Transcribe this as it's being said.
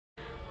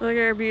Look at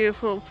our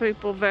beautiful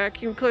people.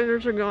 Vacuum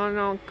cleaners are going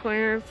on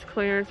clearance.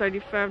 Clearance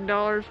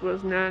 $85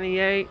 was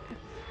 $98.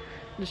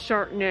 The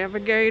Shark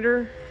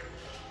Navigator.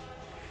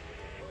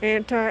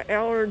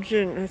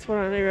 Anti-allergen. That's what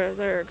I need right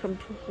there.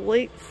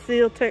 Complete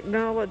Seal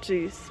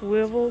Technology.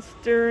 Swivel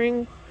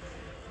steering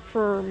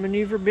for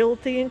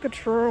maneuverability and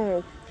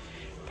control.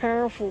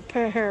 Powerful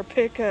power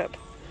pickup.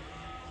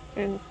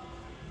 And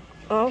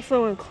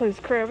also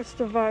includes crevice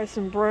device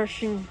and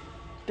brushing,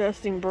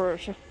 dusting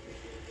brush.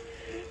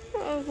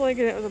 I was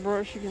thinking that was a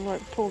brush you can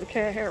like pull the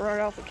cat hair right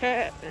off the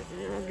cat.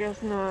 I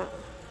guess not.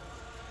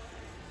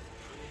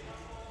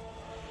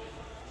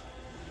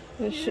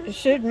 It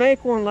should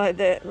make one like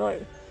that.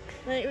 Like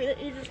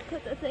you just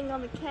put the thing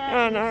on the cat.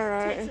 I and know, it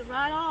right? Takes it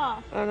right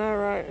off. I know,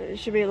 right? It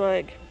should be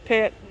like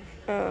pet.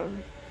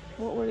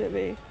 What would it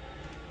be?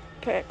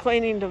 Pet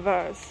cleaning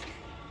device.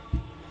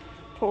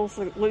 Pulls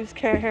the loose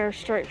cat hair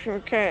straight from a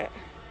cat.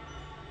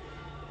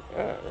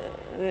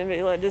 Then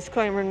be like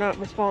disclaimer, not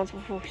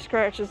responsible for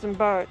scratches and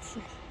bites.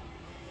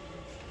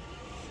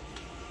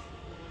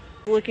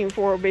 Looking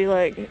for would be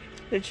like,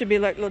 it should be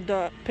like a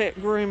little pet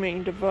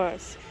grooming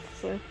device.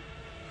 So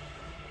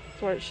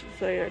that's what it should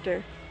say right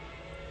there.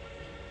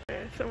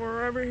 Okay, so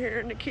we're over here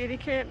in the kitty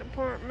cat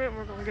department.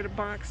 We're gonna get a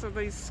box of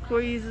these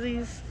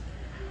squeezies.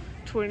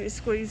 20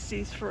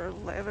 squeezies for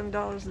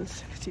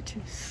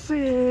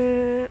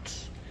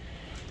 $11.62.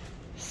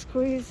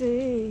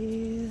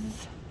 Squeezies.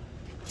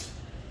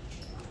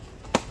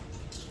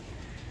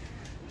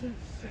 Let's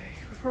see.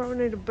 We probably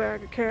need a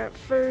bag of cat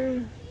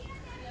food.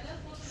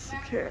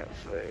 Some cat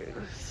food.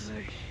 Let's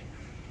see.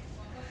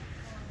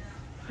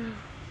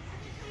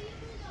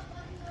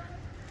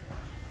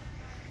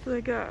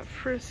 They got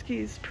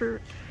Friskies,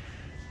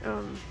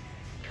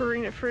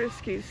 Purina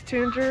Friskies,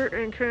 tender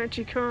and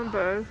crunchy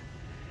combo.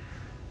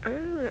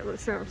 Oh, that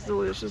sounds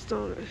delicious,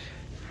 don't it?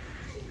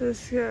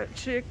 This got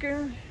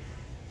chicken,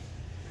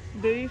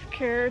 beef,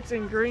 carrots,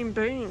 and green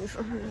beans.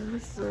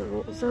 That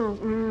sounds,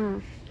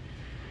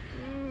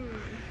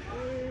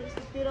 There's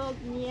a good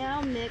old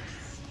Meow Mix.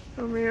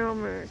 A Meow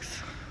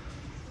Mix.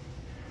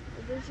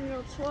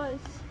 Original choice.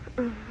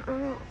 I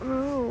don't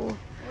know.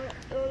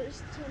 Or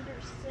there's tender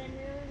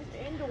centers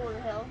and or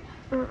hell.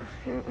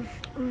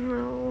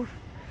 No.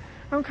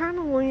 I'm kind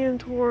of leaning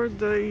toward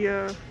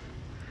the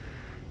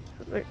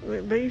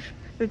beef,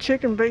 the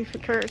chicken, beef,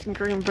 carrots, and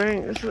green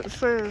beans. It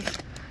says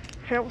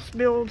helps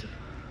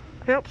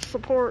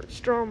support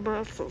strong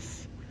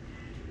muscles.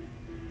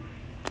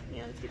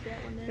 Yeah, let's get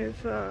that one then.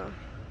 It's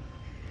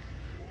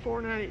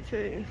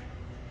 $4.92.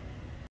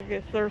 I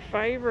guess their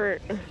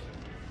favorite.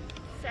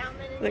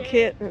 Salmon and The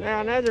kitten.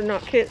 I know they're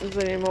not kittens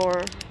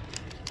anymore,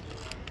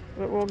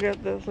 but we'll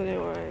get this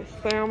anyway.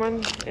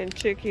 Salmon and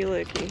Chicky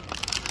Licky.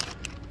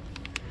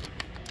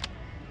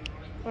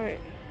 Wait,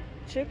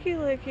 Chicky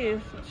Licky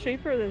is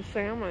cheaper than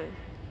salmon.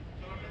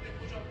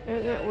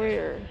 Isn't that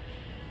weird?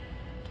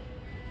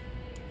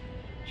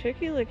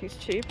 Chicky Licky's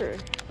cheaper.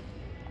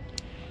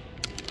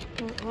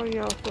 What do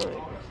y'all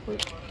think? We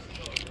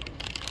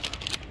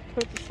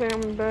put the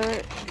salmon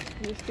back.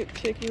 Just get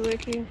Chicky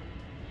Licky.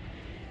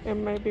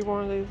 And maybe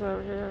one of these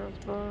over here on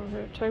the bottom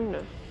here.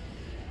 Tuna.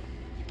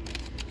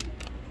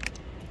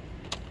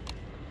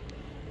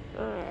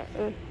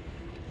 Alright.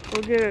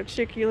 We'll get a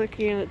Chicky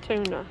Licky and a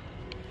tuna.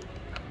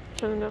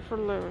 Tuna for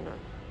Luna.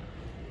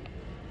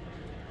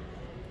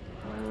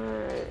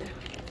 Alright.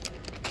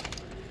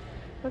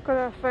 Look what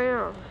I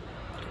found.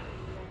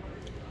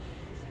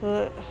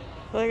 Look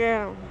at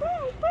them.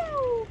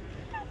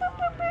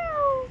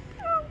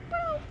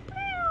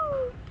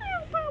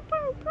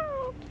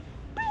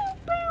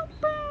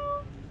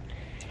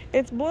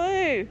 It's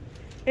blue.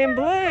 In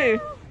blue.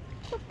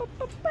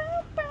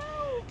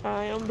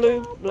 I am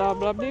blue. Blah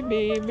blah blah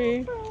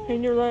baby.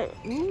 And you're like,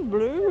 ooh,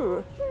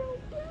 blue.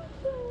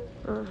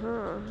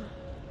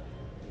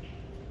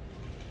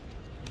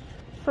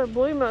 So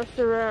blue must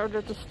have arrived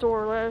at the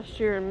store last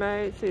year in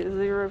May. It's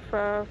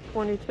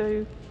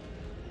 0522.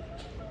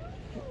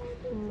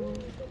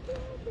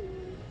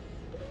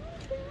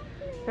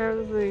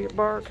 There's the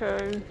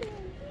barcode.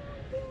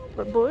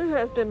 But blue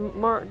has been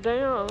marked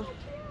down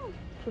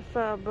for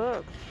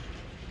 $5.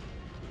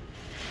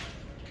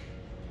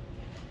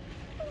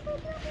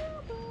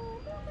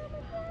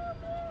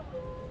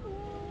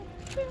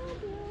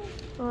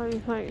 What do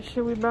you think?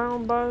 Should we buy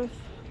them both?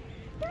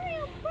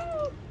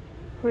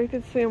 We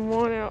could send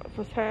one out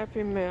for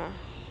Happy Meal.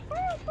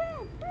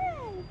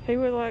 He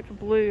would like a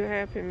blue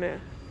Happy Meal.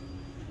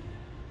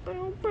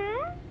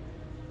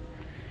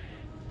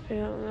 Hell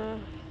no.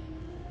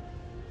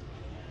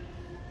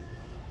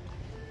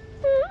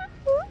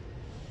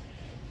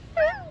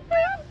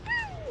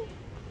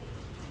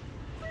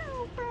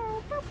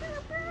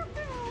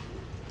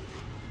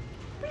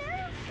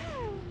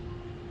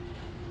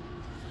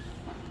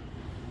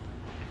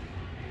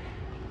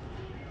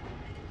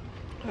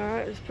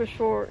 Alright, let's push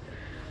forward.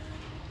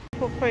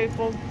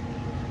 People,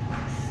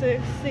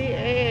 60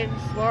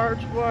 eggs,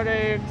 large white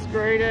eggs,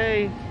 grade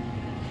A,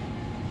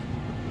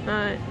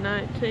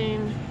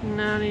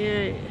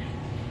 1998.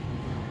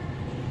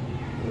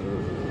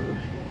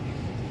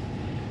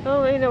 I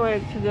don't need no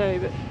eggs today,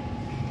 but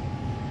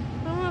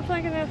I'm not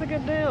thinking that's a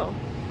good deal.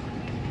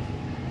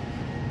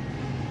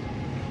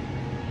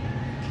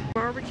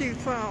 Barbecue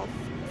sauce,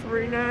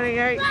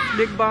 $3.98.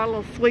 Big bottle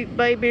of Sweet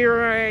Baby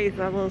Ray's.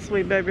 I love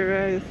Sweet Baby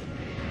Ray's.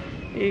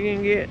 You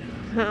can get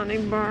honey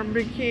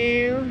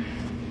barbecue,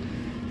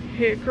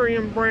 hickory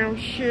and brown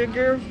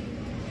sugar,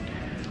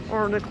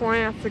 or the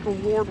classic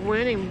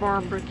award-winning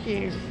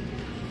barbecue.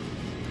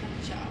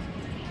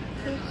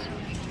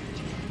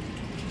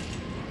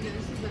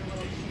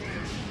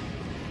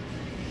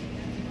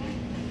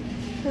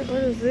 What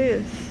is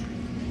this?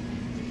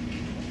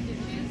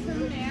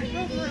 Some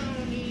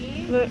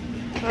macaroni. Look,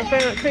 I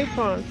found a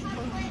coupon.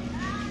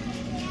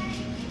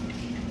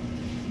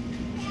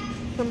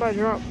 Somebody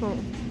dropped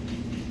something.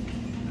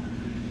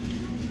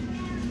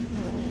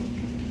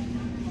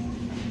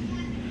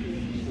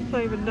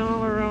 Save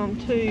 $1 on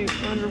 2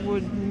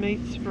 Underwood meat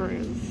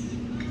spreads.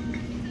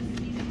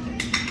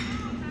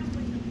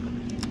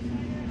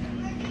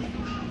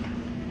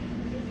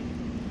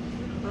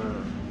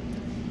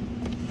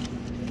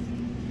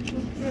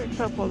 Get a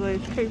couple of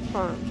these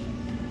coupons.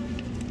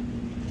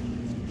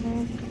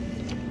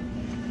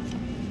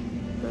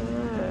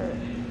 Alright.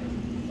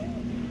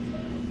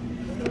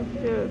 Let's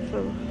get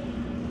some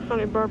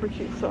honey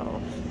barbecue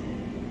sauce.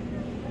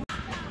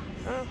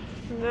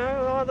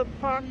 No, all the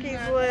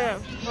Pockies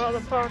left. All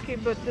the Pocky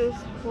but this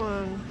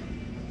one.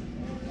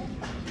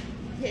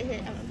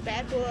 I'm a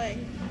bad boy.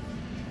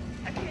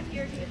 I can't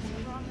hear you.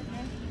 It's wrong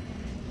again.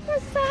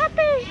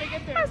 Wasabi! Should I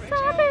get the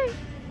Wasabi!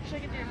 Should I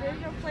get the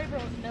original flavor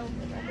or no?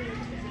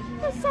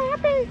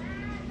 Wasabi!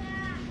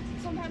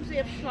 Sometimes we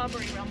have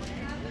strawberry ramen.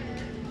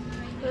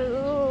 There's a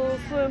little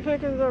Slim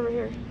Pickens over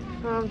here.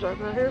 No, I'm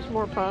joking. Here's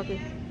more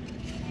Pocky.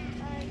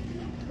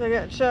 They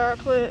got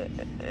chocolate,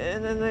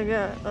 and then they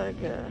got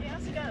like They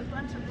also got a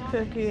bunch of ramen.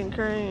 cookie and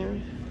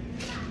cream.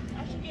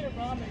 I should get a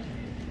ramen.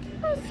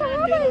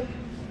 Wasabi!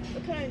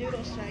 What kind of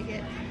noodles should I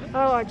get?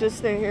 Oh, I just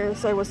stand here and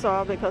say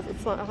wasabi because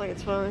it's fun. I think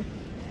it's funny.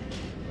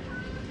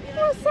 You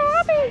know,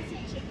 Wasabi! Spicy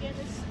chicken.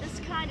 This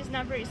kind is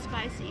not very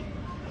spicy.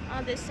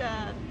 This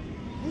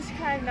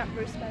kind is not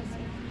very spicy.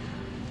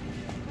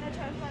 I'm gonna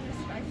try to find the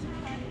spicy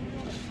kind of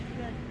noodles.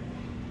 Good.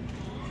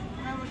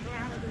 I'm gonna look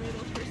around at the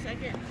noodles for a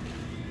second.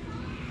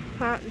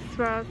 Hot and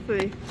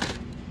spicy.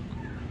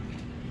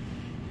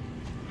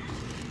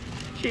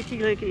 Cheeky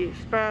licky,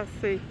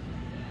 spicy.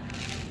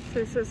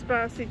 This is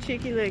spicy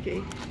cheeky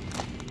licky.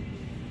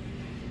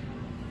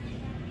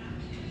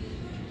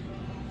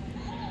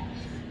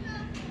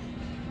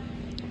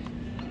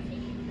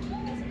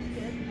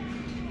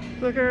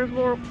 Look, there's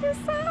more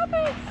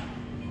wasabi.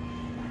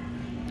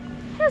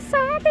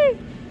 Wasabi.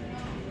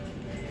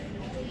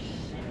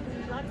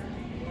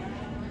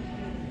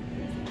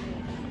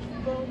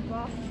 Bone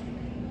broth.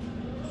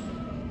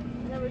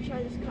 Never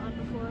tried this kind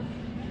before.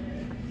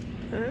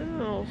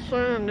 Oh,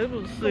 sun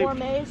noodle soup.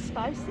 Gourmet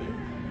spicy.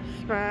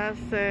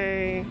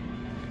 Spicy.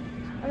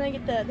 I'm gonna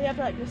get they have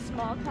like the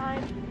small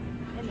kind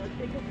and the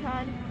bigger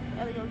kind.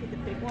 I'm gonna go get the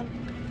big one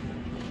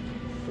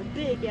for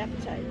big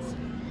appetites.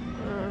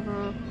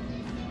 Uh-huh.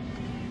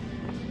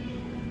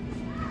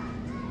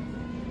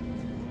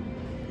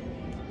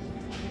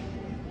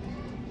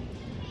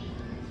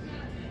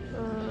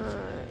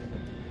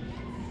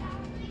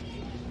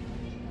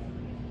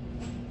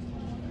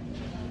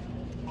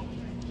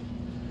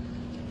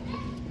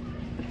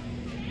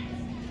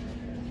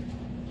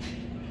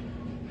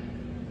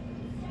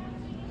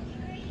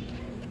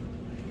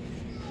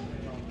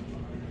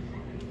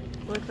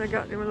 Look, they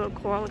got them little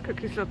koala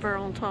cookies up there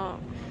on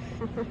top.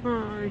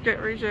 You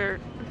can't reach there.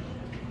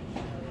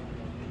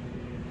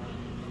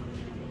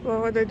 Why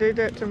would they do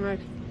that to me?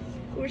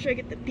 Where should I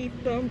get the beef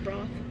bone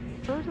broth?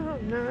 I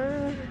don't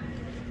know.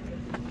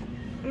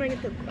 I'm gonna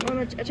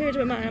get I changed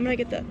my mind. I'm gonna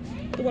get the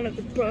one of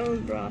the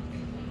bone broth.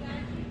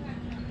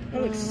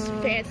 That looks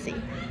fancy.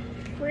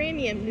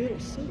 Premium noodle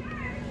soup.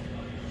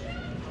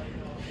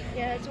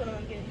 Yeah, that's what I'm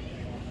gonna get.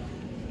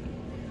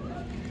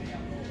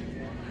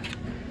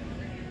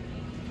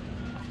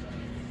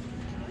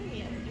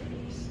 Premium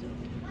noodle soup.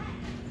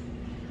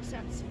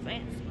 Sounds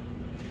fancy.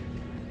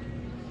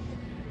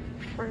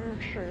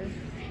 Fancy.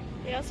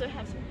 They also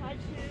have some hot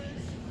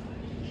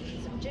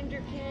chews, some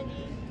ginger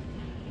candy.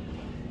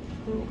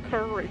 Ooh,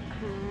 curry.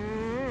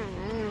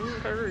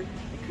 Curry.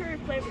 The curry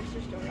flavor is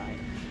just alright.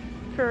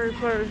 Curry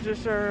flavors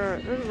just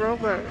alright. This is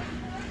rollback.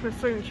 This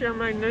thing chow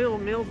mein noodle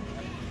meal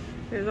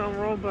is on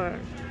rollback.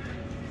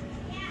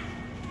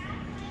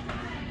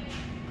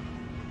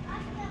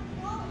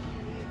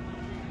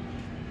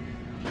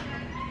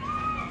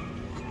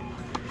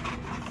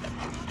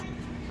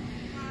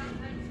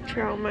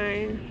 Chow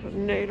mein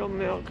noodle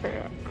meal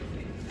cap.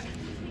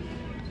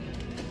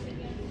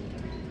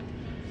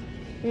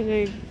 You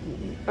need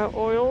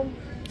oil,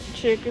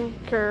 chicken,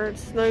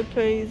 carrots, snow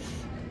peas,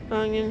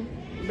 onion,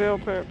 bell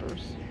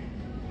peppers.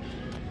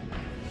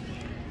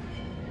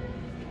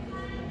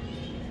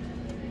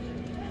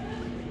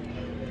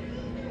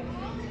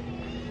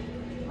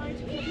 Why don't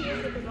you come here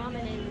with the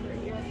ramen over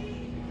here?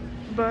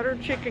 Butter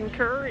chicken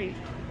curry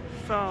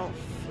sauce.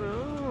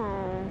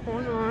 Oh,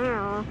 what's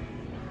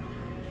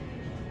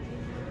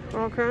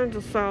All kinds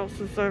of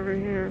sauces over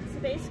here. So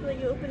basically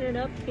you open it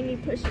up and you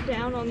push it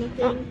down on the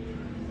thing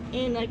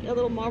and like a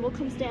little marble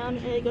comes down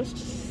and it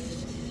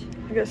goes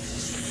I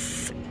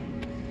guess.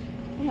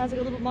 it has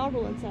like a little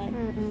marble inside.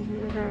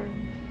 Okay.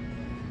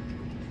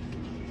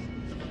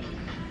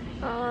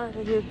 I like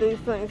to get these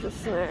things as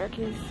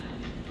snackies.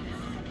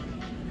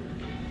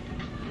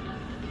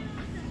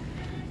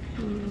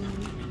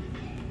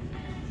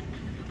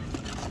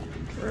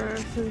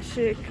 Rice and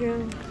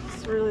chicken.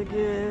 It's really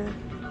good.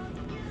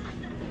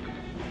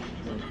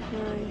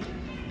 Okay.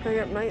 They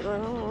got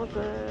Maitland. I don't want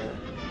that.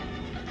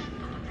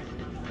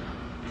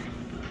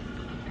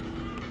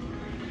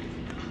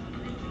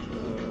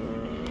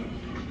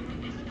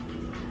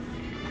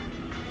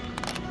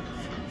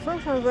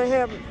 Sometimes they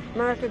have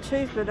mac and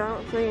cheese, but I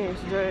don't see any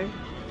today.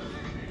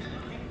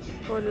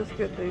 We'll just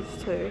get these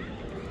two.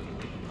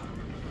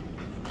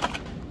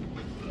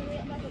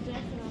 Michael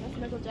Jackson on us.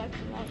 Michael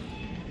Jackson, right?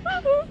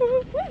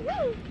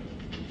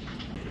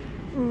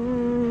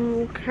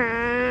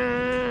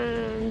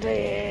 Candy.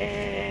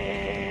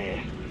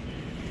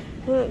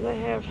 Look, they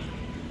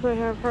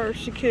have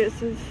Hershey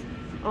Kisses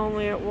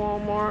only at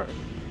Walmart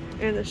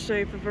in the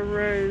shape of a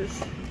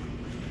rose.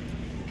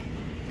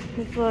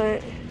 It's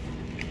like,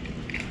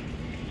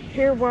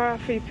 here,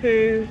 wifey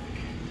poo.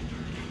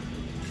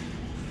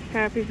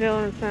 Happy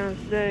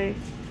Valentine's Day.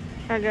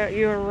 I got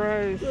you a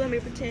rose. Let me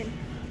pretend.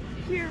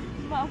 Here,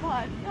 my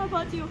wife. How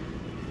about you?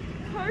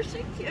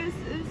 Hershey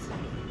Kisses.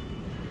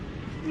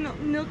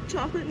 Milk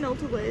chocolate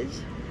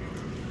meltaways.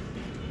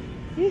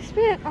 You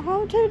spent a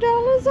whole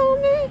 $2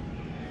 on me?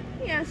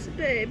 Yes,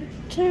 babe.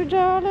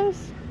 $2?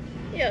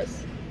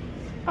 Yes.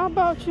 I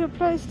bought you a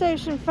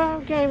PlayStation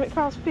 5 game. It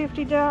cost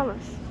 $50.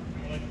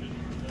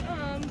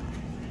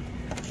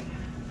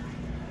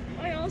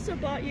 I also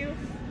bought you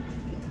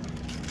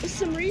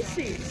some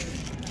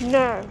Reese's.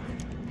 No.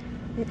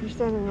 You're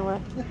standing in the way.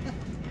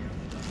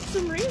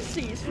 Some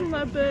Reese's for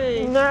my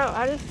babe. No,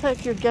 I just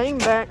take your game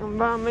back and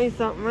buy me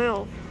something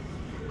else.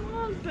 Come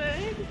on,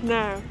 babe.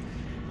 No.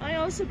 I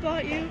also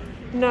bought you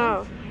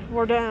No.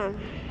 We're done.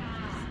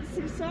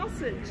 some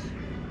sausage.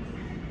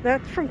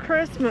 That's from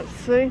Christmas,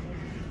 see?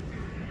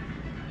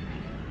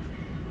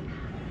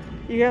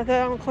 You got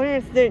that on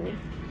clearance, didn't you?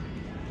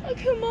 Oh,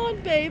 come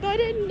on, babe. I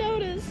didn't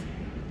notice.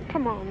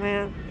 Come on,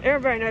 man.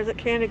 Everybody knows that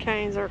candy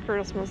canes are a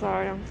Christmas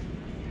item.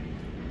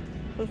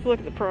 Let's look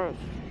at the price.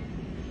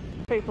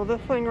 People,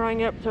 this thing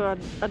rang up to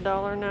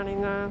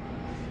 $1.99.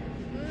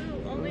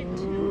 Ooh, only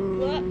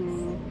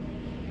 $2.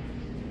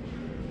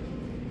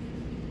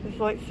 It's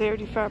like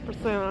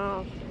 75%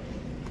 off.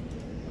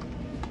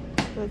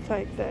 So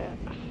take that.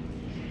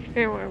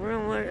 Anyway, we're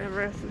gonna look at the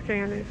rest of the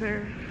candies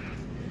here.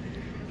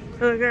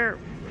 Look there.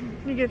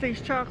 You get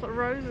these chocolate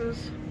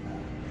roses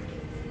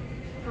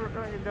for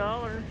like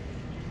 $1.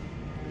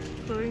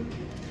 See?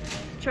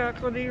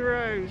 Chocolatey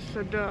rose,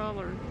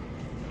 $1.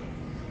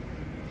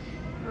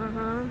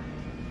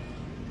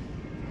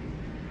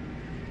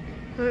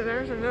 Look,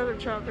 there's another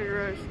chocolatey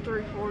rose,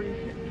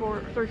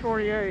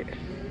 $3.48.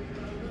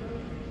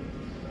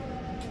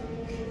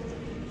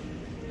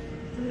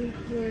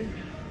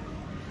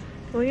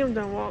 William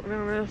don't walk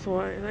down this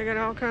way. They got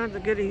all kinds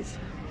of goodies.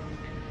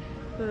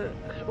 The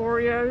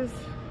Oreos,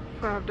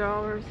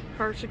 $5.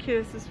 Hershey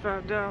Kisses,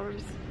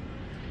 $5.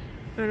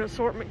 An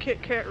assortment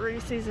Kit Kat,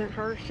 Reese's, and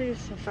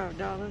Hershey's,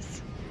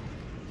 $5.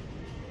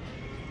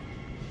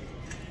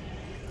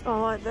 I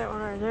like that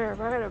one right there.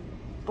 If I had a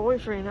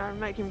boyfriend, I'd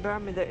make him buy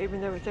me that,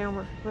 even though it's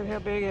Elmer. Look how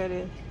big that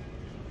is.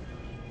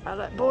 I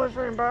let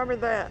boyfriend buy me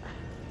that.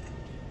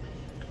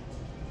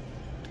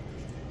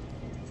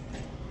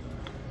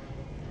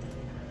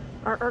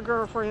 Or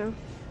girlfriend,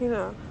 you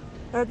know.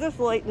 At this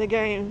late in the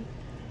game,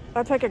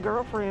 I take a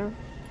girlfriend,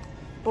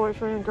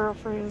 boyfriend,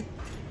 girlfriend.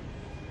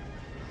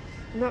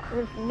 Not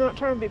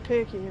trying to be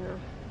picky, you know.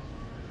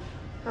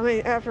 I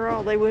mean, after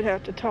all, they would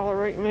have to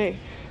tolerate me,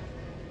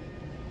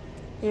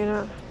 you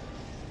know.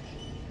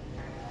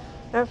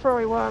 That's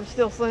probably why I'm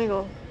still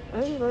single.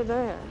 Ooh, look at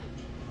that.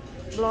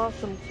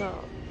 Blossom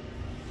top.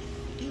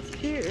 It's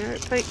cute,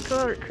 right? Pink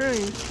colored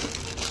cream.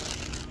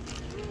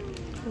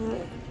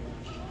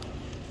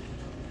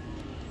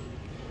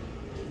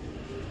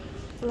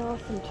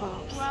 Blossom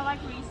tops. Well, I like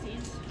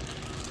Reese's.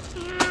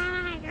 I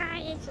like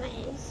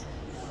Reese's.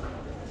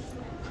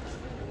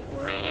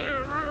 I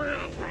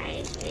like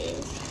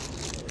Reese's.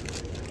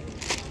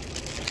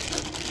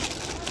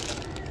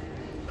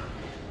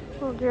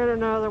 We'll get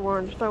another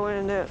one. Throw it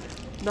in that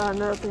Buy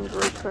Nothing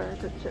group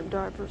package of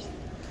diapers.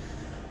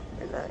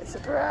 And that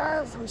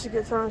surprise. When she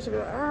gets home, she'll be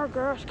like, oh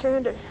gosh,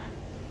 candy.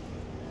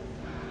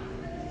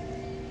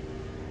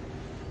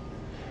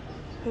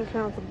 Here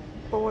comes a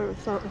boy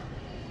with something.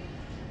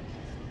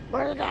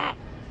 What is that?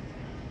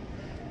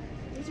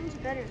 These ones are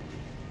better.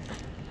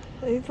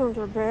 These ones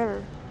are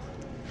better.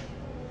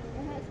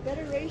 It has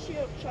better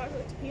ratio of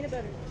chocolate to peanut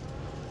butter.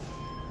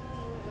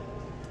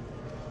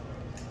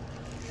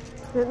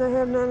 Didn't they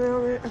have none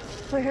down there?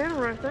 They had them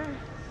right there.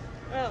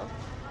 Oh.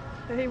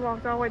 And he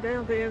walked all the way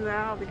down to the end of the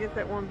aisle to get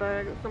that one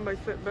bag that somebody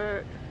sent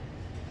back.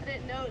 I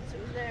didn't know it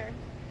was there.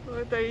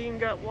 But they even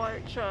got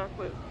white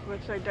chocolate,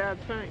 which they dyed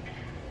pink.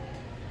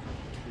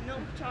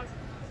 Milk chocolate.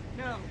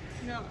 No.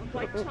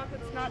 White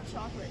chocolate's not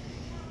chocolate.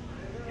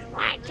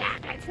 White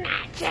chocolate's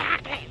not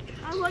chocolate.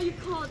 I what you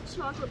call it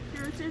chocolate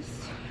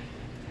purists.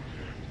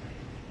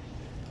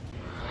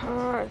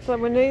 Alright, so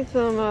we need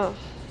some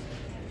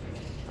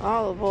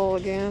olive oil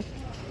again.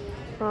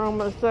 We're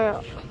almost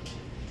out.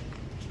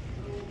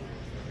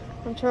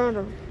 I'm trying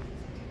to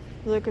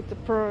look at the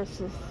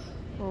prices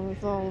on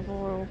this olive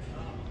oil.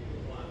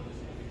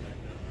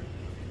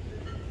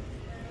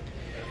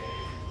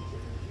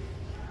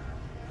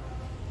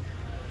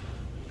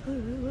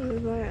 Look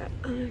at that,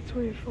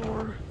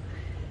 24.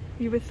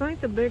 You would think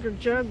the bigger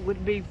jug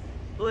would be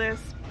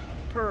less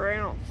per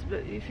ounce, but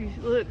if you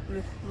look,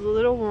 the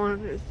little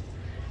one is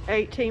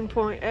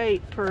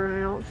 18.8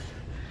 per ounce,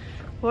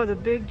 while the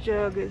big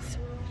jug is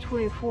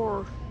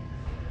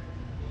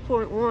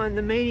 24.1.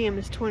 The medium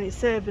is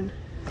 27.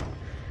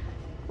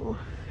 Oh,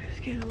 let's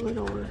get a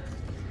little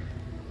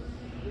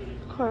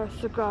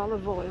classic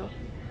olive oil.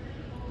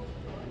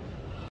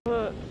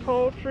 But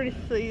poultry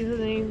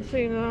seasonings,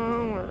 you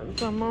know,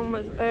 I'm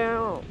almost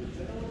out.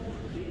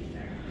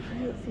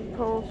 Get some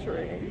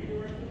poultry.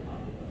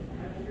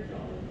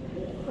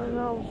 That's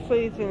all the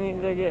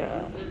seasoning they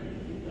got.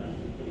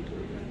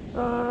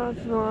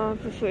 That's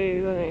lots of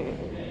seasoning.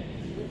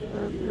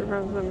 That's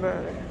something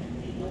better.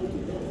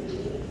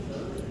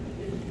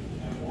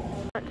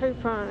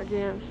 Coupon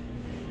again.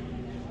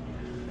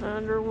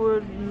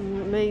 Underwood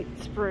meat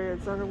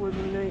spreads. Underwood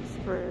meat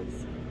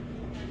spreads.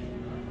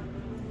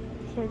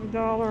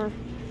 $1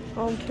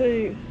 on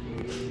 2.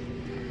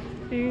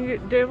 You can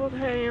get deviled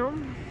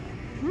ham.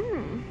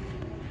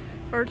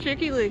 Or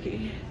chicky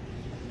licky.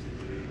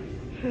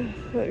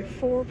 Like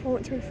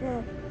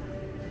 4.25.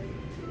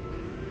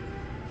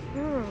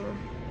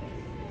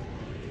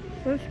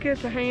 Let's get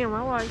the ham.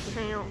 I like the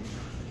ham.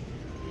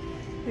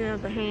 Yeah,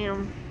 the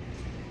ham.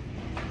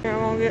 I'm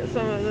gonna get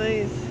some of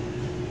these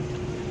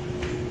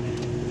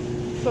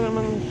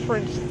cinnamon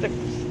French sticks.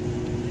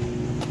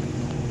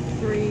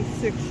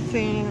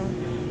 $3.16.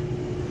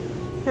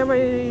 How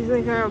many do you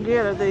think I'll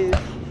get of these?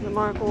 The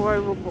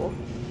microwavable.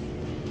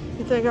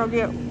 You think I'll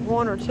get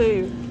 1 or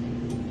 2?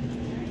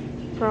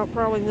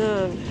 Probably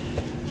none.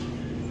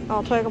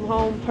 I'll take them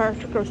home.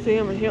 Patrick will see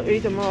them and he'll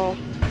eat them all.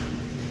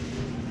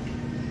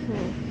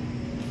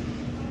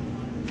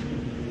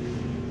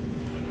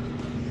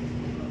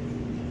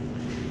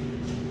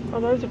 Oh,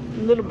 those are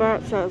little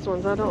bite-sized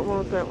ones. I don't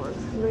want that one.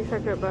 Let me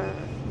take that back.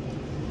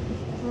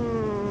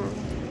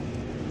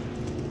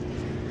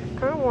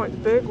 Kind of want the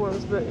big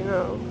ones, but you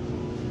know,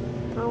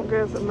 I don't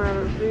guess it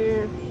matters, do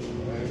you?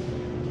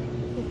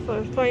 It's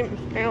the same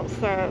ounce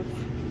size.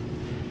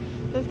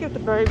 Let's get the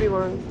baby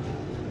ones.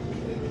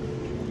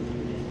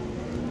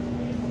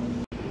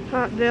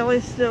 Hot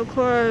Deli's still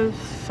closed.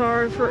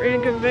 Sorry for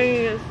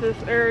inconvenience. This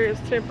area is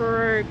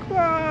temporary closed.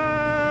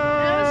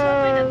 I was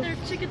hoping that their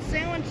chicken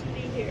sandwich would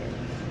be here.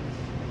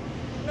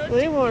 No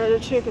They wanted a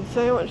chicken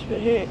sandwich, but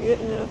he ain't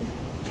getting it.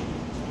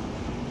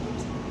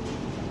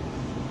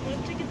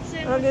 No chicken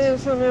sandwich. I'll get him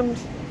some of them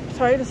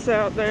potatoes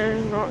out there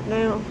right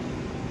now.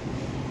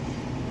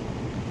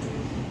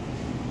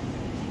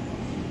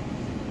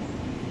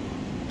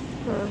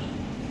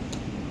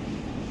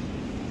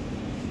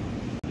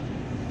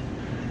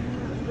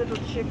 Little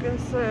chicken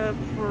sub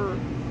for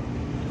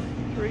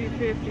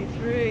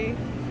 $3.53,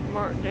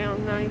 marked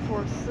down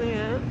 94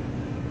 cents.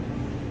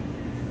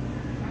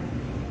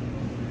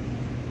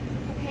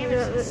 We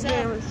got the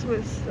ham and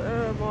Swiss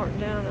marked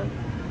down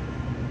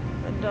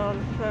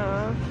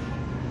 $1.05.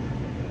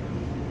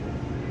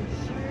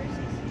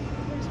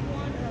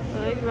 I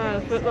think mine a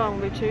footlong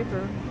would be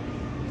cheaper.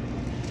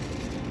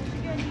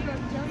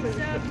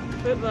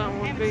 Footlong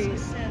would be.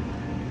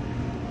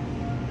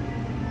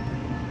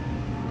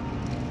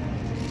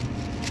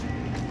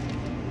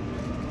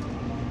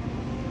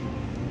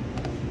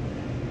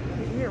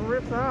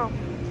 Ripped off.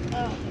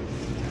 Oh.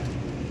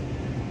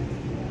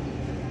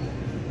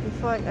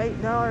 It's like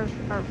 $8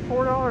 or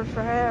 $4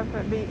 for half.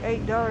 That'd be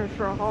 $8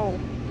 for a whole.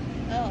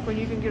 Oh. When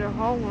you can get a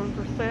whole one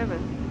for $7.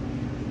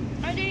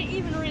 I didn't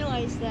even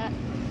realize that.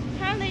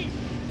 How they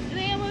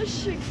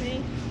almost shook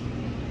me.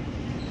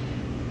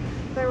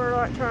 They were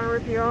like trying to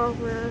rip you off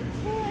there.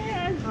 Oh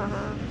yeah.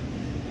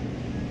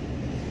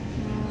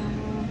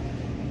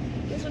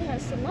 This one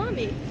has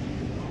salami.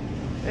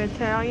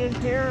 Italian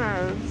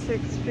Hero,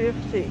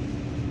 $6.50.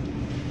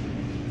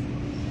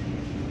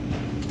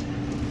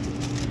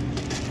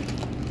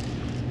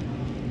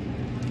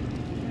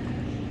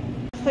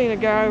 Seen a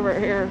guy over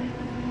here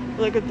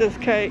look at this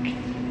cake,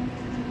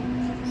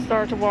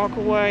 start to walk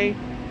away,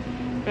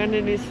 and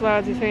then he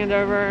slides his hand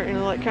over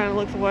and like kind of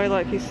looks away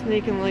like he's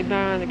sneakingly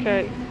buying the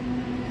cake.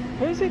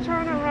 Who's he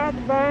trying to hide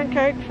the buying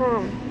cake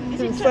from? Is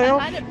himself? he trying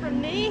to hide it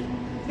from me?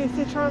 Is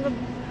he trying to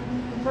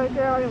take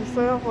out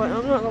himself? Like,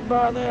 I'm not gonna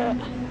buy that.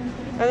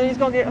 And then he's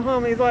gonna get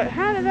home and he's like,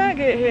 how did that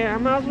get here? I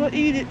might as well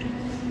eat it.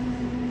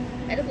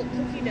 Edible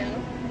cookie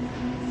dough.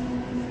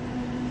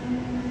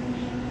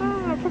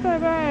 Oh, put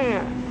that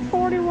back.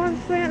 41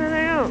 cents an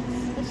ounce.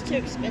 That's too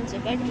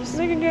expensive. I could just.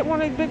 You can get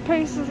one of these big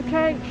pieces of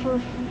cake for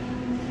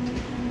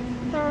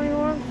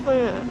 31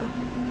 cents.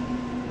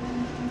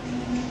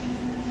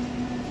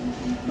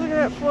 Look at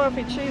that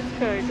fluffy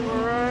cheesecake, am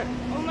I right?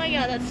 Oh my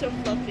god, that's so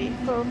fluffy.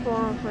 So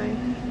fluffy.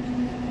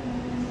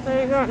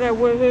 They ain't got that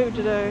woohoo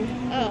today.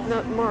 Oh.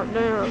 Nothing marked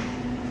down.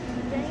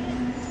 Dang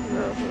it.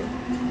 Nothing.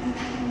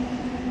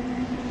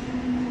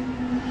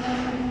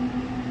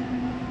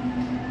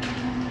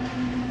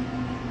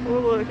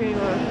 We'll look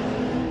anyway.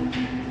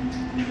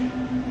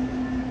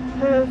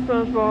 Here's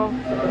SpongeBob.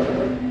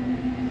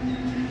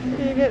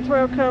 You get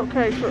 12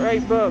 cupcakes for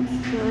 $8.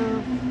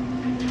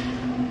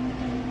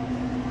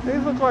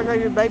 These look like they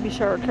do baby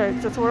shower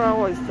cakes. That's what I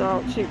always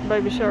thought. Cheap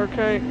baby shower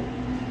cake.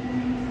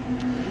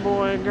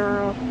 Boy and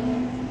girl.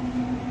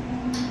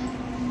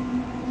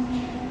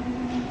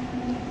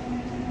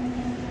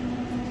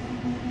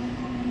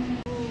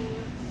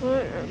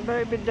 Look at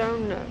baby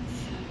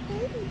donuts.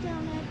 Baby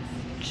donuts.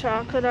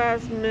 Chocolate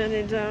ice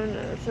mini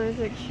donuts. Ain't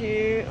they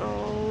cute?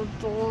 Oh,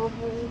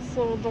 adorable.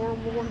 So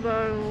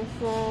adorable.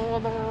 So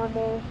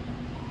adorable.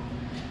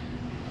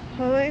 I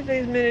think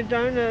these mini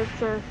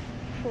donuts are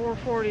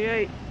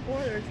 $4.48. Or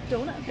there's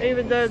donut holes.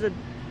 Even though the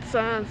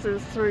sign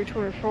says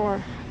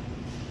 $3.24.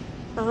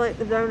 I think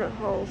the donut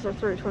holes are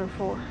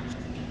 $3.24.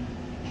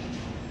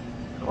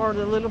 Or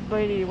the little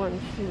bitty ones,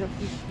 you know,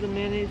 the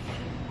minis.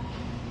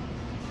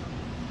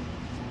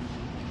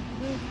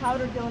 These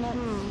powder donuts.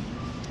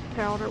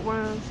 Powdered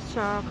ones,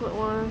 chocolate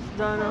ones,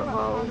 donut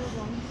holes.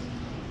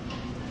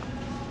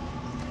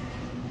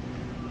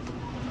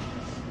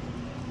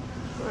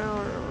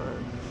 Powdered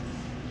ones.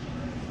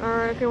 I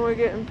reckon we're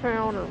getting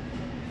powder.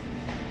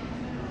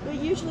 We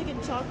usually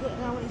get chocolate,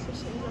 and I want to switch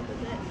things up a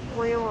bit.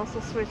 We'll also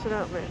switch it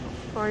up now.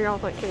 Or y'all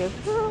think kids?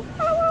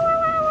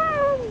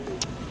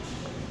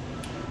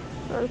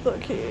 That's so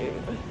cute.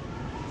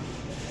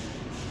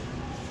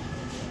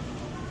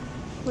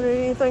 We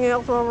need anything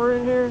else while we're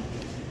in here?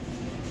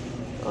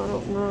 I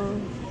don't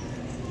know.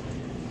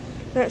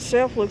 That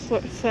shelf looks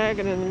like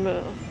sagging in the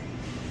middle.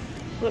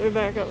 Let me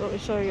back up, let me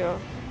show y'all.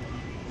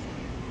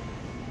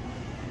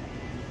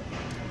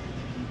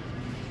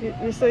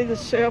 You see the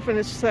shelf and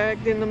it's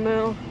sagged in the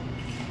middle?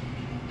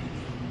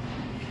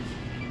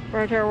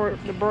 Right there where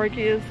the break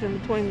is in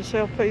between the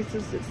shelf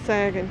pieces, it's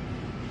sagging.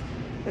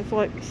 It's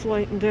like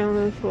slanting down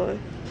this way.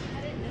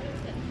 I didn't notice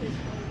that fish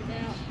folded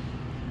out.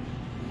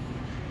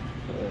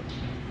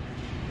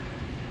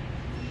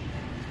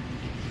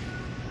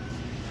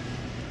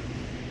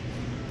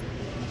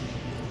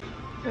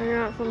 I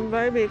got some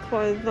baby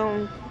clothes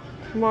on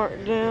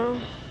marked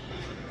down.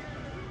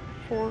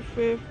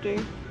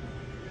 $4.50.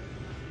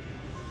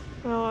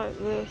 I like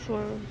this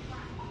one.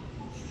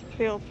 It's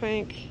pale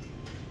pink.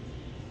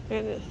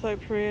 And it's so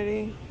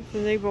pretty. It's a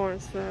newborn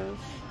size.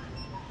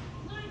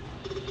 I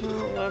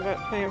don't know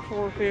about paying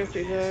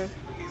 $4.50 though.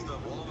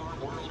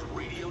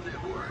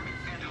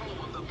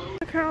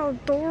 Look how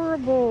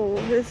adorable.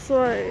 It's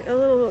like a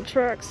little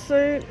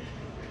tracksuit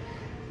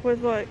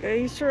with like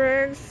Easter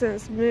eggs and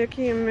it's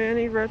Mickey and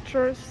Minnie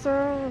retro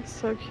style. It's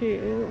so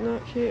cute, isn't it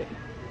not cute?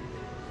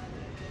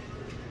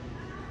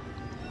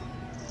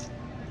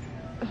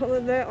 I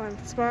love that one.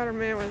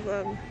 Spider-Man with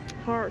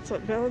hearts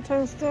like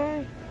Valentine's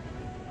Day.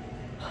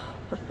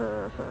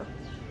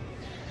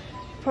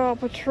 Paw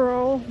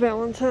Patrol,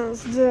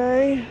 Valentine's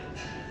Day.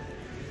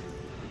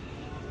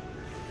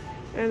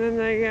 And then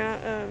they got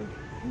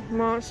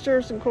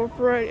Monsters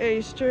Incorporate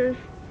Easter.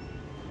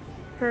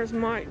 Here's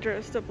Mike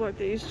dressed up like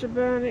the Easter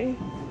Bunny.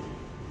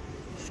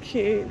 It's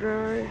cute,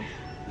 right?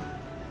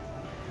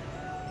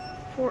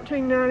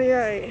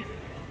 $14.98.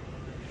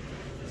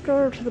 Let's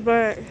go over to the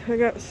back. They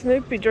got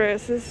Snoopy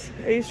dresses,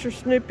 Easter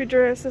Snoopy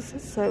dresses.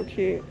 It's so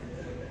cute.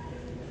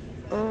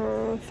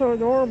 So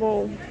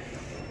adorable.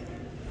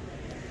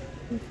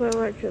 It's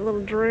like a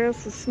little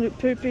dress with Snoop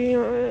Poopy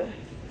on it.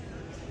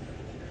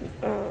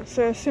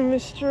 Sesame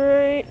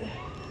Street.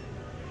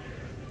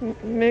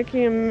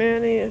 Mickey and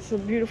Minnie. It's a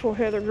beautiful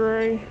heather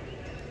gray.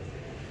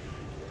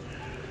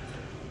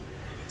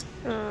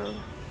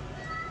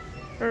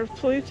 There's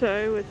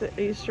Pluto with the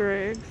Easter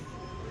eggs.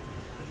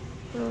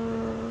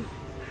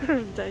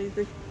 There's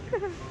Daisy.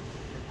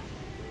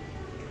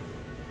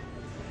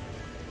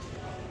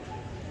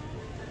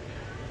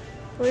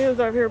 Leo's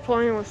over here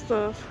playing with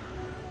stuff.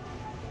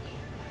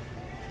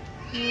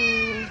 I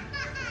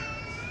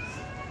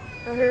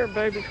hear a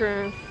baby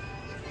crying.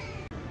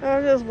 I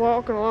was just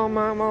walking along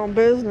my own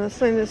business,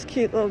 seeing this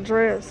cute little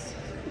dress.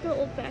 Look how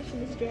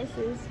old-fashioned this dress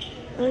is.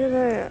 Look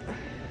at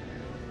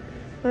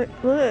that.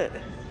 Look.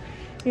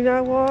 You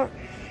know what?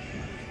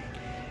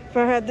 If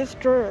I had this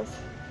dress,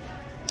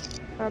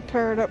 I'd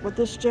pair it up with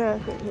this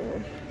jacket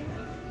here.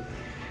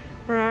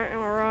 Right? Am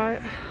I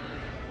right?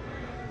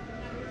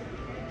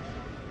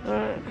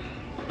 Right.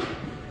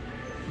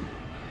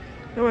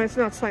 Anyway, it's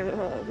not the same as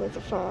hers, but it's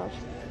a 5.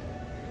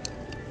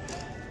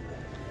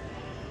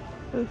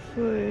 Let's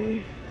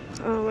see.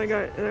 Oh, they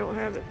don't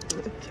have it.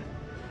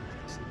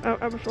 I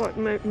prefer like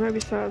maybe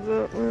size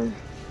up. Let's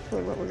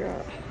see what we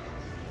got.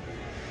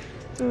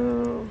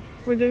 Oh,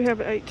 we do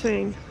have an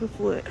 18. Let's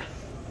look.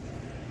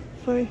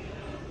 See?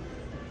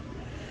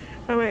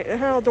 I mean,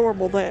 how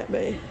adorable that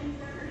be?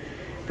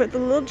 Put the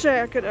little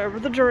jacket over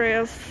the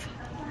dress.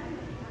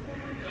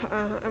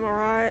 Am I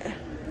right?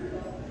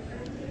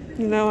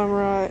 You know I'm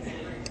right.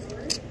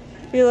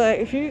 Be like,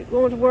 if you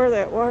want to wear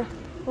that, why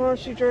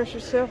don't you dress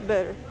yourself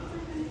better?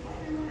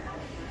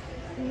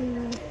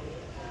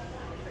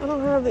 I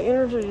don't have the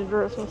energy to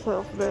dress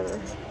myself better.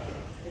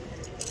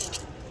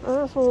 I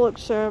just want to look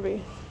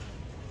shabby.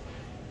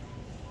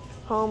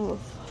 Homeless.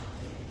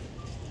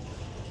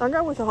 I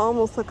go with the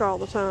homeless look all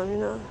the time, you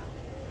know.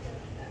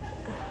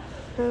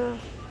 Yeah.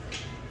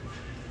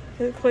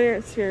 Good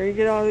clearance here. You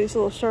get all these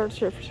little shirts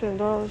here for $10.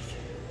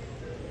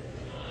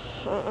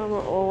 I don't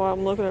know why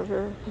I'm looking up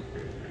here.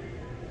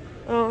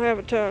 I don't have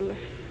a toddler.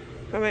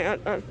 I mean,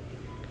 I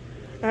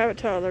have a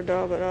toddler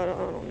dog, but I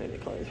don't need any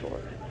clothes for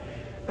it.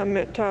 I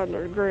meant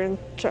toddler,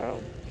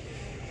 grandchild.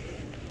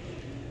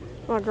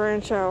 My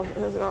grandchild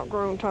has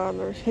outgrown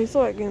toddlers. He's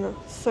like in a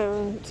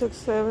 7, 6,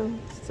 7,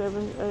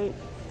 7, 8.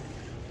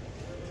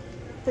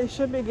 He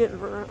should be getting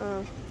ready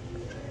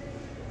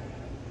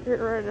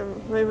to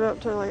move up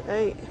to like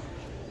 8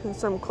 in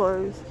some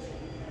clothes.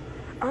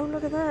 Oh,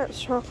 look at that.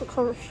 Chocolate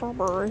colored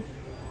strawberry.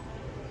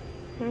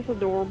 That's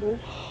adorable.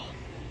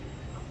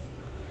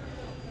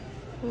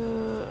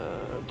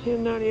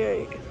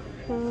 $10.98.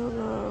 Oh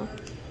no.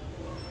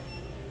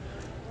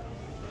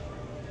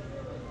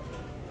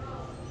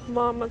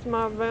 Mama's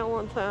my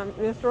Valentine.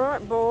 That's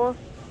right, boy.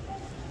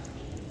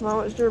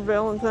 Mama's your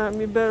Valentine.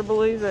 You better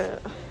believe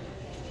that.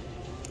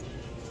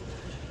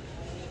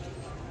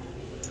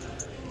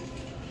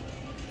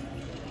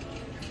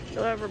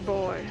 Clever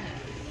boy.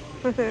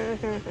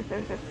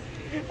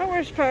 I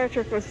wish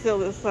Patrick was still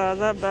this size.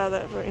 I'd buy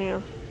that for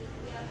him.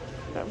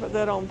 I'd put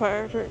that on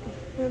Patrick.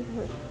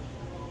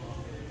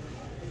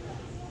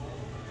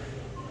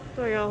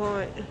 What y'all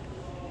think?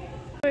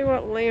 See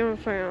what Liam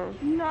found.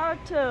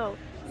 Naruto.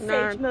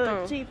 Sage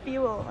mode G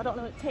Fuel. I don't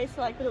know what it tastes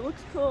like, but it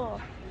looks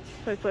cool.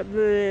 Tastes like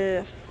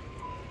bleh.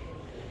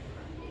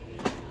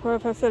 What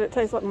if I said it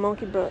tastes like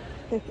monkey butt?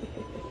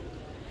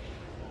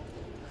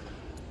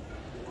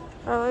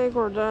 I think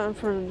we're done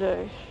for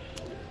today.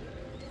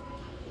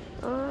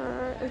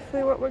 Alright, let's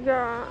see what we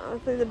got.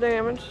 Let's see the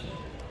damage.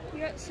 We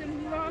got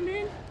some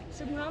ramen,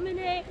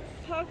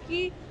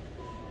 Pocky,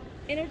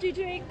 energy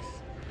drinks,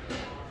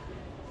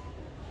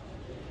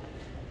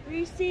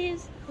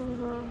 Reese's,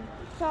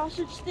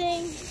 sausage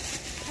thing, a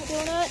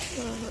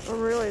donut. I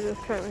really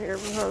just came here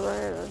because I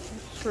had a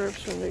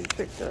subscription need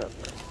picked up.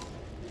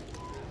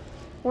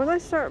 When they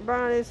start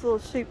buying these little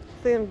cheap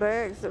thin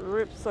bags that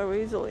rip so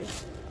easily.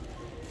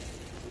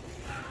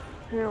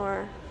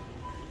 Anyway.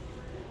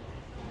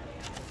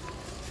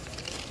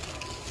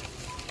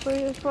 See,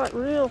 it's like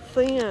real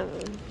thin.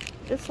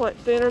 It's like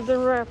thinner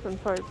than wrapping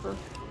paper.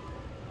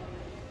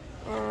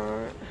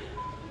 Alright.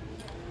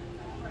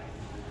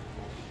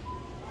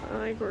 I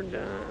think we're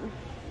done.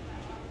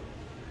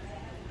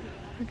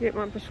 I get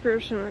my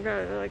prescription. I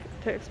got like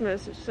a text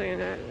message saying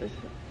that just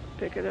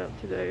pick it up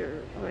today,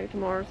 or I think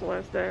tomorrow's the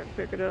last day I can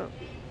pick it up.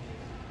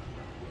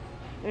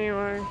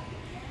 Anyway,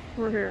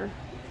 we're here.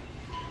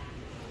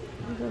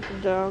 I got the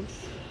dogs.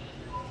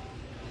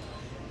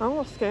 I'm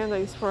gonna scan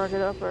these before I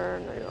get up there,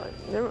 and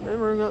they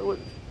ring up with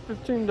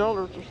 $15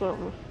 or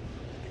something.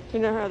 You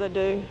know how they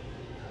do.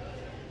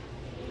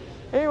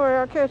 Anyway,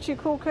 I'll catch you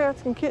cool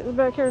cats and kittens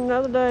back here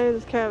another day.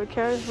 This Cat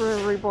is for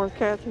Reborn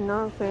Cats and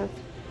Nonsense.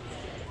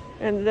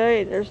 And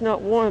today there's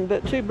not one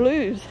but 2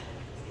 blues.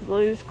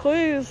 Blues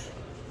Clues.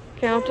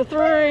 Count to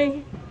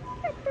 3.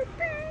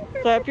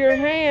 Clap your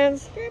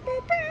hands.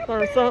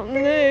 Learn something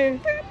new.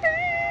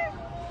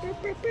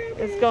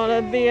 It's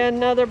gonna be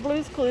another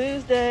Blues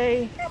Clues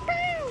day.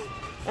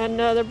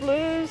 Another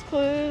Blues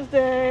Clues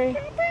day.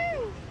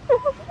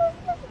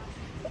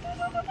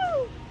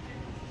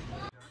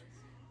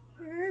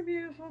 Very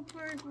beautiful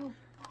people.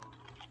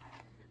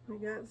 We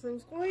got some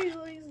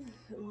squeezelies.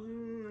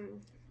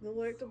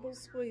 Delectable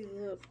squeeze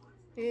up.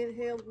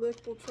 Handheld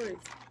liftable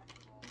treats.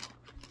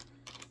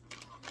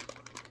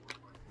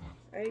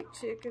 8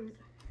 chicken,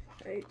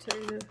 8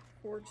 tuna,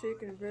 4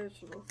 chicken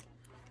vegetables.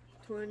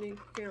 20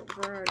 count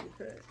variety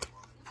pack.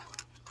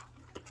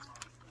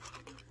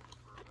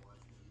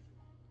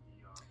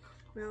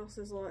 Mouse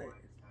is like,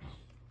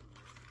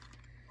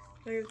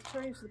 they've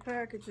changed the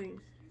packaging.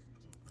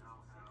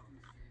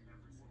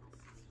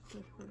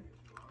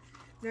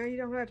 Now you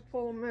don't have to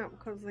pull them out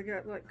because they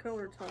got like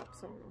color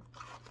tops on them.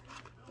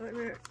 Isn't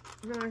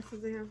that nice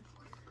of them?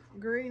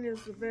 Green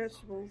is the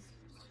vegetables.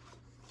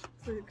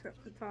 See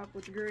the top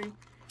with the green.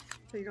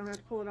 So you don't have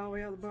to pull it all the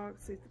way out of the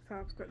box. See the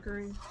top's got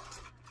green.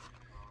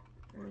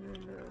 And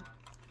then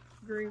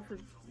green for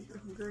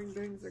green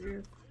beans, I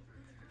guess.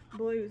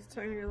 Blue is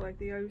tiny like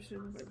the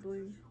ocean, like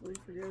blue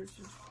for the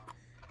ocean.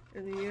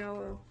 And the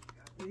yellow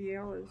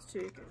is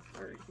chicken.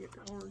 Or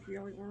orange,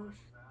 yellow orange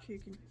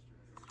chicken.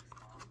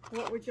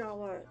 What would y'all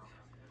like?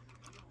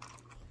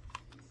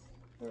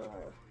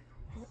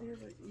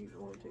 Whatever you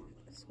want to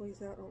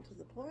squeeze out onto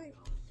the plate,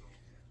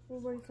 we'll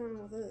be fine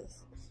with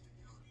this.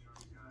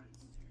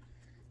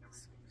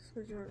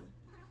 Squeeze your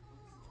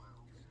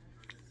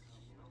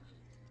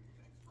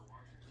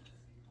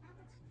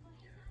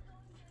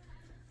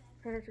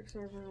Patrick's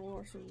over there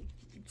watching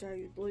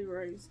Jay's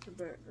Blu-rays in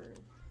the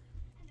background.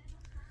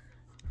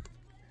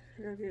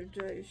 I gotta give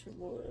Jay some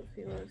love.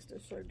 He likes to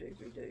show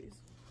DVDs.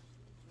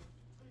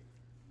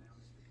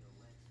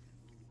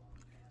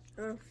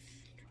 Oh,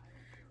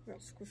 got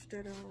squished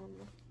that out on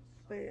the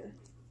bed.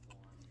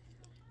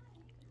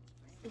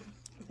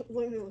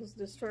 Luna was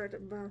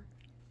distracted by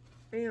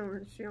Em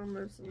and she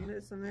almost was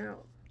missing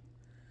out.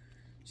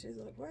 She's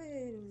like, wait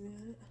a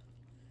minute.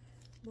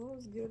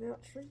 Mom's giving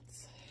out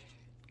treats.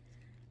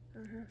 I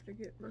have to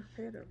get my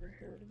head over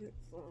here to get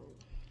some.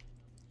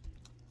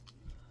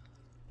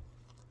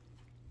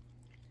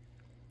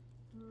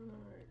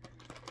 Alright.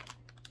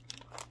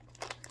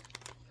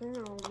 Hang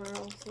on,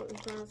 mouse. Let me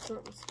find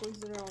something to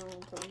squeeze it out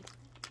on time.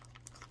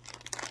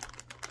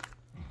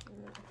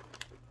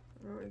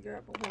 I only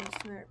got but one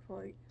snack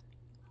plate.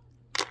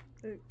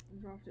 Oop,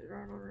 dropped it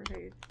right on her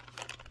head.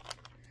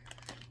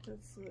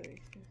 Let's see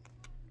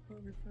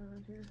what we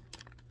find here.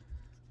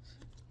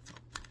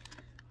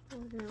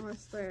 Okay,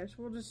 let's stash.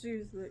 We'll just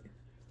use the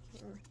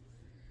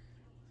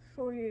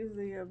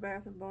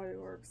Bath and Body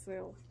Works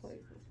sale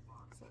paper.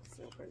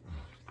 Sale paper.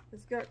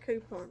 It's got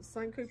coupons.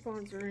 Same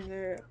coupons are in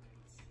the app.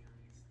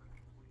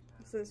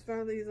 It says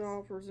find these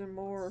offers and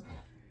more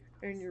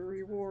in your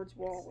rewards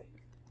wallet.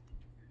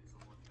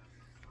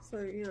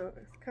 So, you know,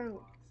 it's kind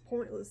of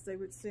pointless they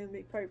would send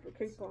me paper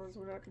coupons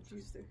when I could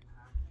use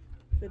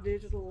the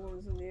digital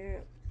ones in the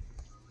app.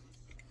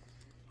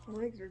 I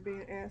think they're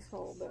being an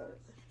asshole about it.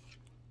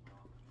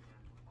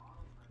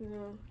 You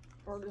know,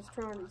 or just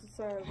trying to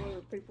decide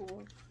whether people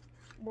are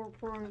more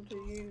prone to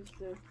use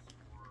the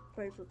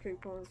paper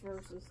coupons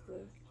versus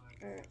the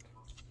app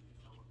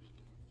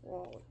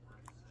wallet.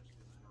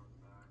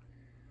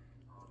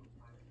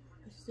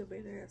 I should still be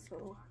an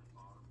asshole.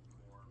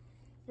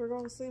 If they're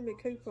going to send me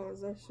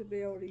coupons, I should be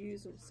able to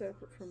use them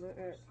separate from the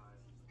app.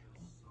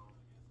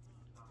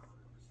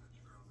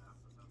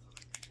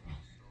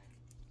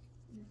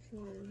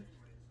 Okay.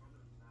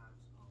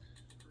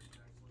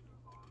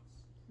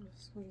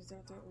 Let's squeeze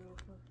out that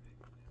wafer.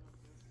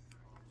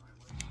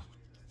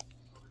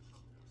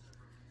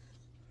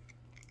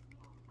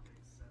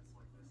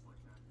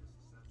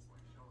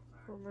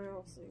 For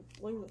Mouse,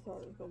 Luna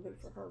thought it was going to be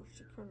for her.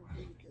 She kind of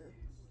beat her.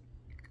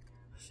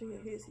 She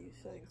got hissy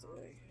things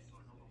away.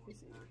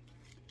 Hissy.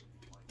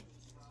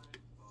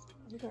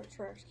 We got a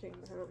trash can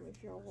behind me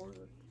if y'all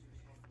wonder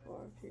why I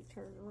keep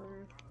turning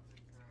around.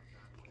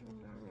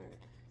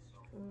 Alright.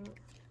 And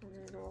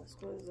then it all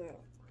spills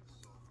out.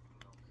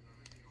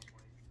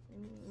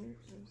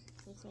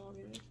 That's all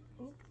good.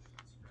 Oh.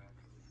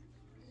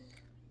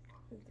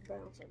 Hit the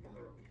bouncer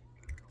behind me.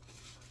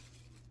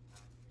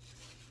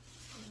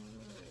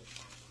 Alright.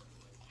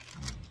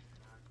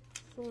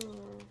 So,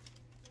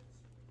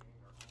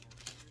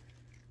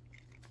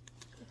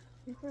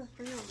 you got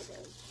found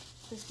today.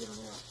 Just get them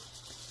out.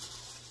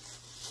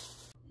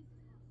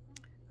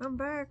 I'm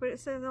back, but it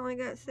says I only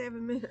got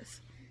 7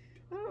 minutes.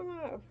 I don't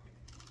know.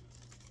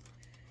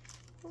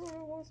 I don't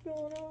know what's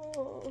going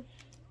on.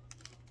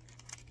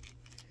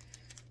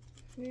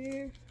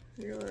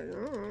 You're like, I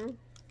don't know.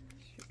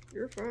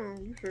 You're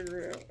fine. You figure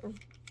it out.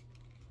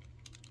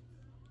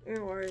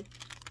 Anyway,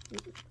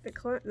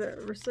 the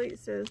receipt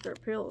says they're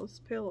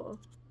pillows. Pillow.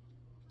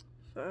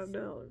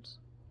 $5.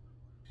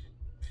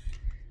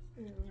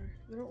 Anyway,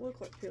 they don't look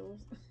like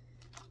pillows.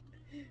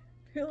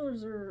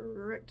 Pillows are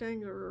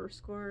rectangular or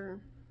square.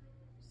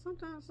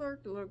 Sometimes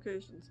circular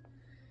locations.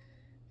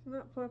 It's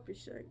not puppy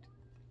shaped.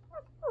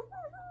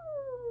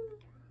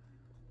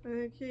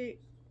 Okay.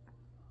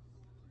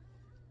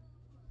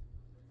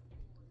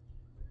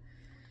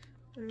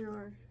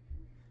 Anyway,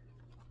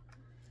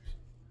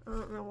 I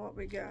don't know what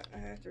we got. I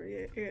have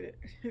to edit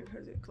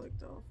because it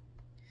clicked off.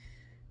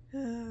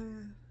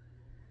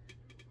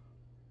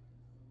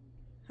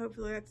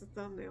 Hopefully that's a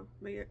thumbnail.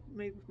 Me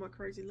with my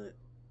crazy lip.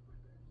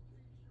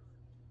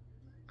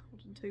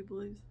 Holding 2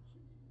 blues.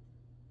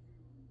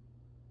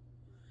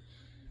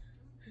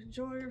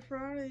 Enjoy your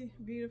Friday,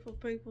 beautiful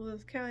people.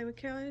 As Callie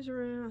McCallie's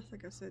around. I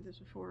think I said this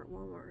before at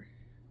Walmart.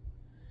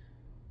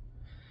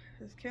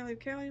 As Callie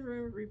McCallie's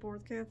around,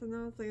 reports Kath and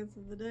nonsense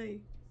of the day.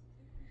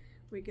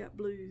 We got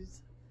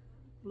blues.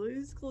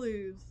 Blues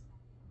Clues.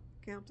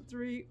 Count to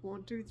 3.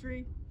 1, 2,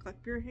 3.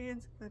 Clap your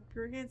hands. Clap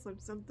your hands. Learn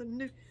something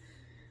new.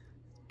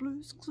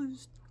 Blues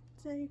Clues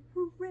Day.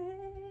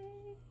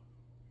 Hooray!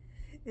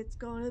 It's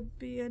gonna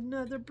be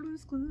another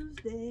Blues Clues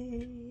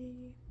Day.